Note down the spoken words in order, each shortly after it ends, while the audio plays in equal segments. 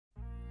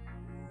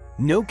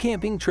No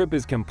camping trip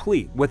is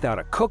complete without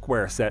a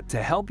cookware set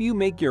to help you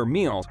make your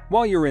meals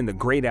while you're in the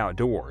great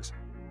outdoors.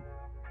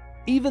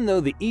 Even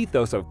though the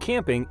ethos of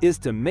camping is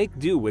to make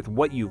do with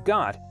what you've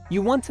got,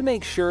 you want to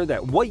make sure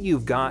that what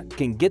you've got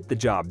can get the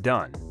job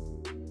done.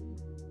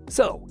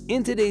 So,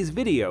 in today's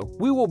video,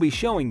 we will be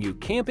showing you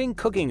camping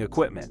cooking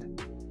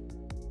equipment.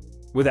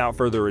 Without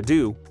further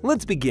ado,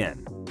 let's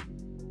begin.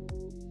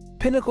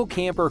 Pinnacle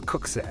Camper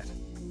Cook Set.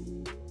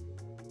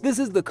 This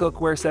is the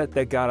cookware set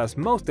that got us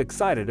most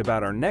excited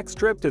about our next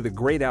trip to the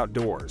great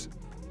outdoors.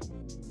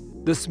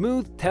 The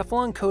smooth,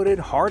 Teflon-coated,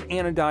 hard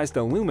anodized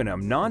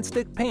aluminum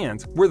non-stick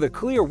pans were the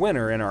clear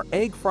winner in our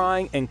egg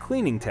frying and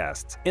cleaning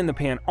tests, and the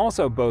pan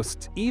also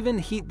boasts even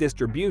heat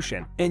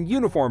distribution and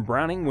uniform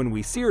browning when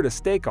we seared a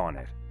steak on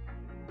it.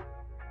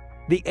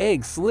 The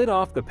egg slid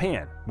off the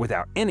pan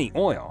without any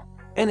oil,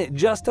 and it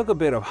just took a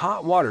bit of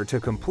hot water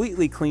to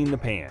completely clean the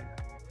pan.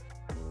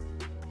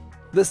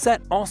 The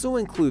set also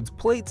includes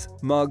plates,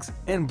 mugs,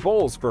 and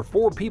bowls for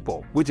 4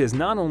 people, which is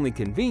not only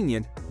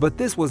convenient, but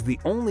this was the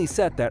only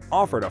set that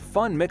offered a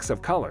fun mix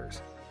of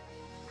colors.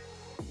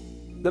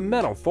 The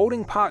metal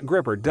folding pot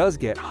gripper does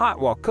get hot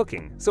while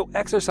cooking, so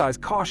exercise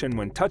caution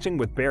when touching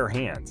with bare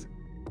hands.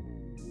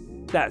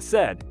 That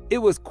said, it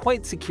was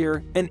quite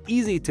secure and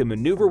easy to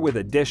maneuver with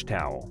a dish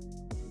towel.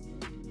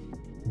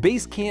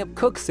 Base Camp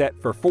Cook Set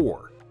for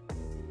 4.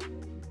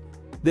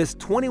 This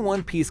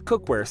 21-piece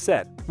cookware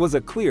set was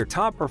a clear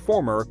top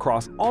performer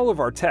across all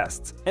of our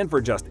tests, and for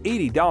just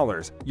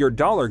 $80, your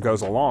dollar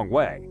goes a long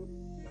way.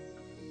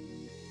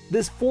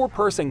 This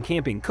 4-person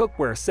camping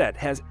cookware set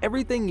has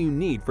everything you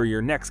need for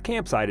your next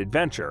campsite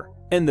adventure,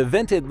 and the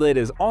vented lid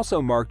is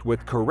also marked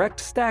with correct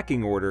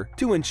stacking order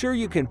to ensure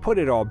you can put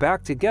it all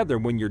back together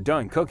when you're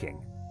done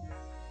cooking.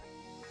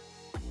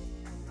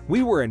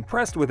 We were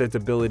impressed with its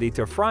ability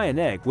to fry an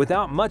egg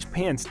without much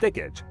pan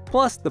stickage,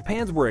 plus the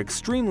pans were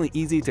extremely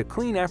easy to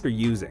clean after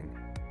using.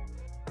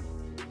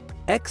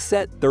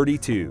 X-Set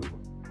 32.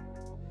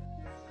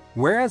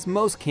 Whereas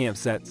most camp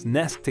sets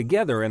nest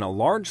together in a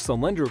large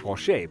cylindrical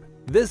shape,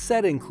 this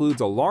set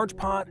includes a large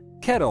pot,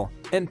 kettle,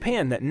 and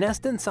pan that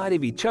nest inside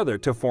of each other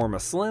to form a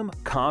slim,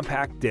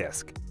 compact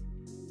disc.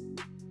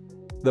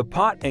 The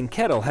pot and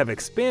kettle have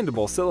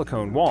expandable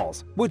silicone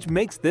walls, which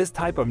makes this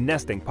type of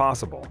nesting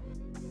possible.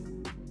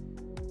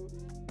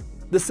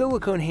 The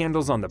silicone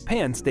handles on the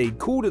pan stayed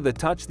cool to the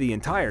touch the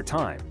entire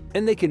time,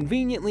 and they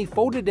conveniently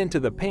folded into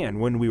the pan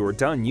when we were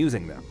done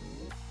using them.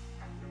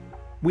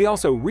 We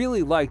also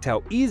really liked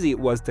how easy it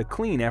was to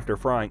clean after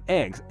frying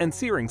eggs and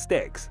searing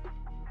steaks.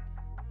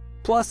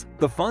 Plus,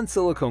 the fun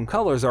silicone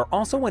colors are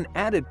also an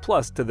added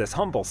plus to this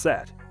humble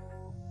set.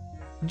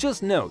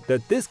 Just note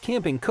that this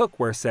camping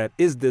cookware set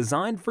is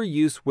designed for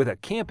use with a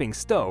camping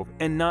stove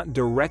and not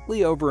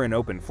directly over an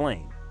open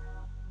flame.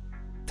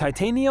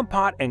 Titanium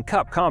Pot and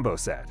Cup Combo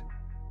Set.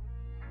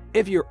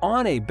 If you're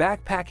on a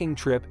backpacking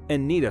trip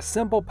and need a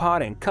simple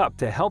pot and cup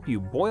to help you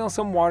boil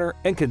some water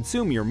and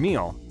consume your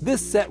meal, this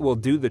set will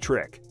do the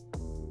trick.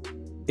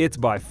 It's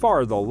by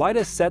far the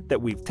lightest set that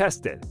we've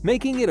tested,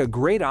 making it a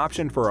great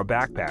option for a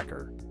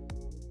backpacker.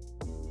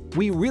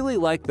 We really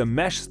like the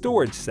mesh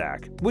storage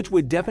sack, which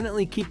would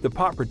definitely keep the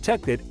pot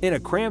protected in a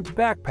cramped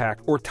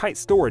backpack or tight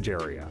storage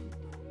area.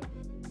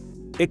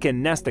 It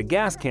can nest a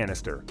gas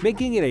canister,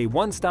 making it a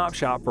one-stop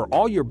shop for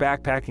all your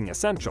backpacking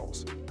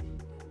essentials.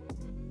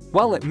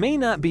 While it may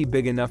not be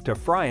big enough to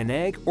fry an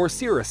egg or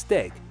sear a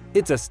steak,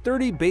 it's a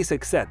sturdy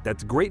basic set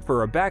that's great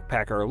for a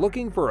backpacker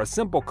looking for a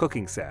simple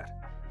cooking set.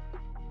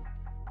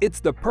 It's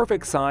the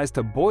perfect size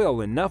to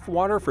boil enough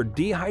water for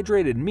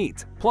dehydrated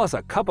meats, plus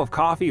a cup of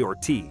coffee or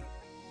tea.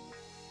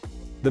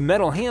 The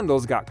metal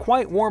handles got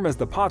quite warm as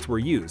the pots were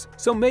used,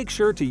 so make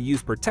sure to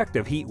use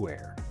protective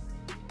heatwear.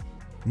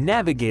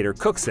 Navigator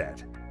Cook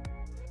Set.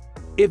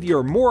 If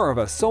you're more of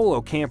a solo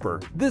camper,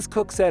 this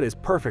cook set is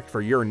perfect for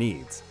your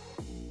needs.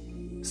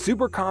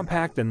 Super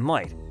compact and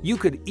light, you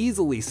could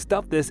easily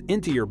stuff this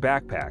into your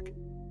backpack.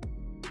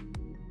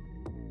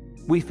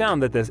 We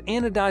found that this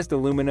anodized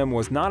aluminum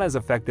was not as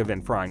effective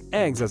in frying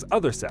eggs as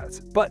other sets,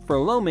 but for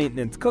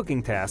low-maintenance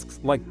cooking tasks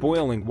like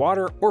boiling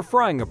water or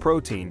frying a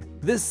protein,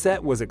 this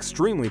set was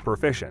extremely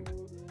proficient.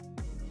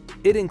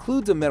 It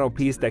includes a metal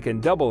piece that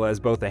can double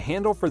as both a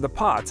handle for the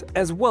pots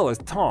as well as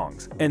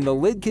tongs, and the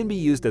lid can be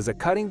used as a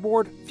cutting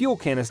board, fuel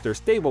canister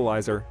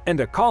stabilizer, and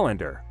a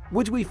colander,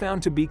 which we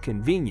found to be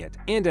convenient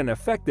and an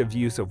effective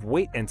use of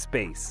weight and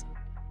space.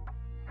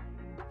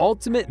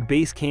 Ultimate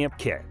Base Camp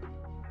Kit.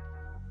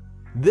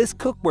 This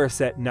cookware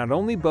set not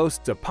only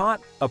boasts a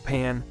pot, a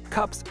pan,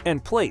 cups,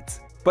 and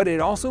plates, but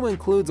it also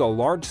includes a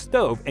large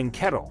stove and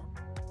kettle.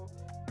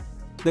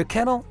 The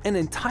kettle and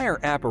entire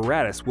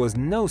apparatus was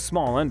no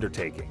small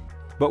undertaking,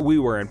 but we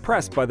were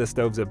impressed by the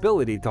stove's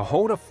ability to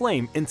hold a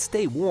flame and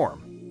stay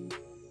warm.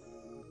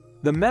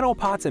 The metal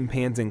pots and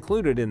pans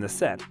included in the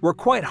set were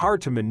quite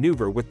hard to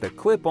maneuver with the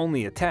clip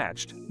only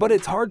attached, but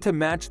it's hard to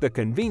match the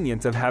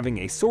convenience of having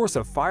a source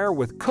of fire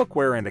with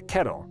cookware and a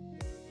kettle.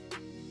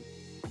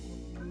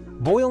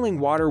 Boiling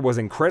water was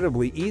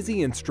incredibly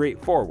easy and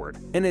straightforward,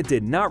 and it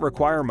did not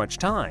require much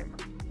time.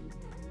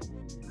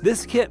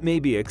 This kit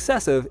may be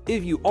excessive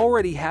if you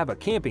already have a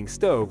camping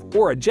stove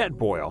or a jet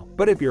boil,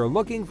 but if you're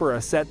looking for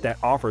a set that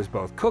offers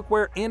both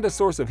cookware and a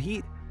source of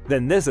heat,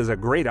 then this is a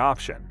great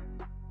option.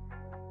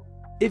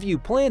 If you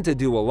plan to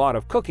do a lot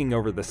of cooking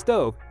over the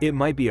stove, it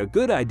might be a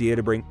good idea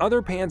to bring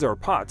other pans or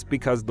pots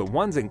because the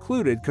ones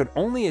included could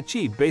only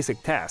achieve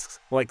basic tasks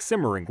like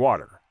simmering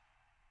water.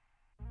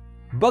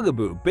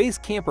 Bugaboo Base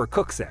Camper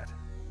Cook Set.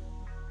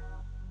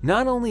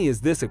 Not only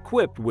is this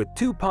equipped with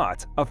 2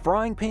 pots, a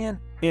frying pan,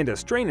 and a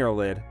strainer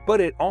lid,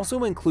 but it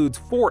also includes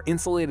 4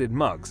 insulated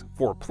mugs,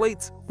 4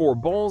 plates, 4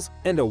 bowls,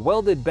 and a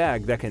welded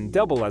bag that can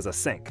double as a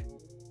sink.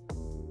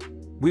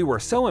 We were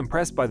so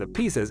impressed by the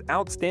piece's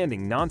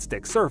outstanding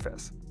non-stick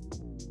surface.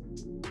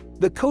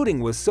 The coating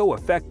was so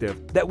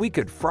effective that we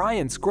could fry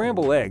and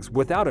scramble eggs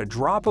without a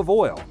drop of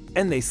oil,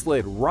 and they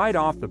slid right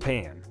off the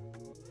pan.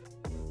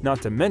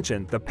 Not to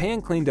mention, the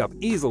pan cleaned up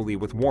easily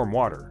with warm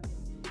water.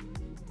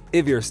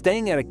 If you're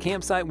staying at a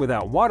campsite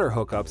without water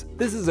hookups,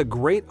 this is a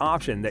great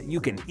option that you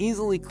can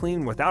easily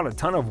clean without a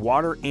ton of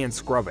water and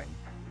scrubbing.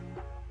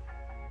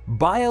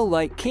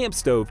 BioLite Camp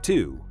Stove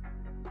 2.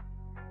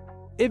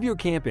 If you're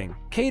camping,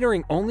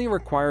 catering only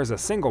requires a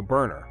single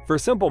burner for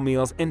simple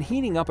meals and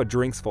heating up a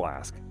drinks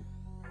flask.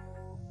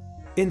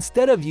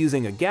 Instead of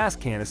using a gas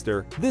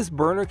canister, this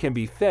burner can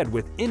be fed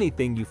with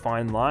anything you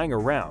find lying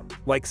around,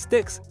 like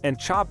sticks and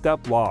chopped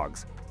up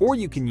logs. Or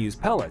you can use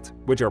pellets,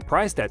 which are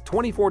priced at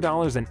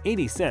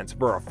 $24.80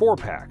 for a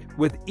 4-pack,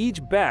 with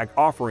each bag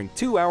offering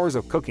 2 hours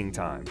of cooking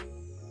time.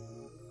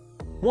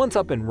 Once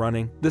up and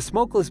running, the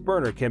smokeless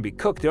burner can be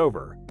cooked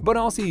over, but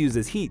also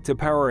uses heat to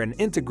power an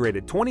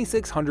integrated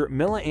 2600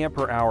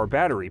 mAh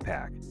battery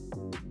pack.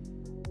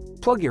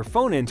 Plug your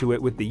phone into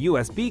it with the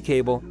USB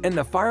cable and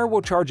the fire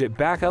will charge it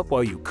back up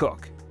while you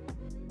cook.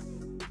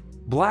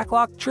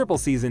 Blacklock Triple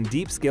Season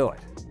Deep Skillet.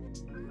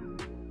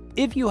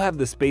 If you have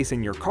the space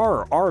in your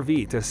car or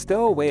RV to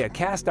stow away a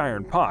cast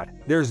iron pot,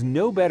 there's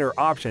no better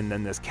option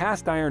than this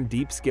cast iron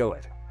deep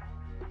skillet.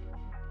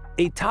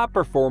 A top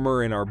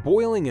performer in our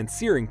boiling and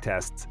searing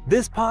tests,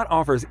 this pot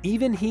offers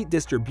even heat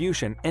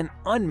distribution and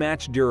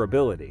unmatched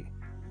durability.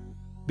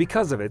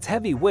 Because of its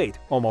heavy weight,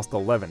 almost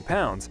 11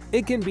 pounds,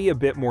 it can be a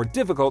bit more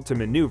difficult to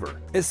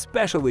maneuver,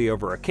 especially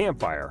over a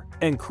campfire,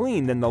 and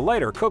clean than the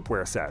lighter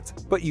cookware sets,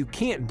 but you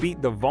can't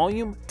beat the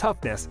volume,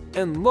 toughness,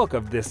 and look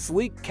of this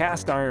sleek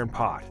cast iron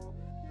pot.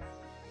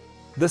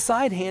 The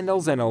side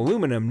handles and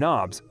aluminum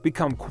knobs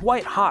become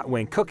quite hot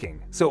when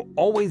cooking, so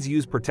always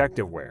use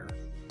protective wear.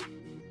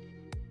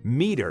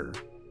 Meter.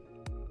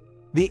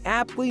 The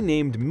aptly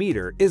named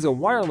meter is a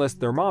wireless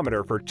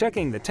thermometer for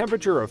checking the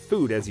temperature of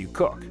food as you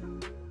cook.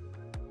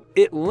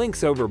 It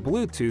links over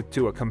Bluetooth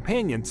to a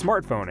companion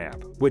smartphone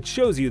app, which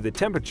shows you the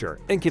temperature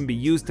and can be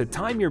used to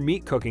time your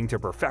meat cooking to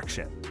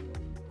perfection.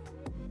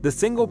 The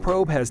single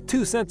probe has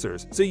 2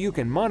 sensors, so you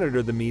can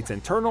monitor the meat's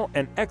internal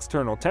and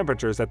external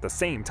temperatures at the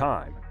same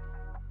time.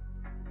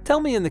 Tell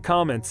me in the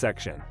comments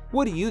section,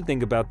 what do you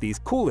think about these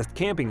coolest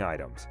camping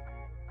items?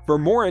 For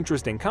more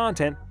interesting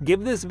content,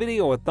 give this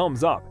video a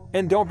thumbs up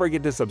and don't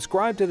forget to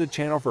subscribe to the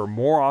channel for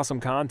more awesome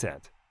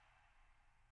content.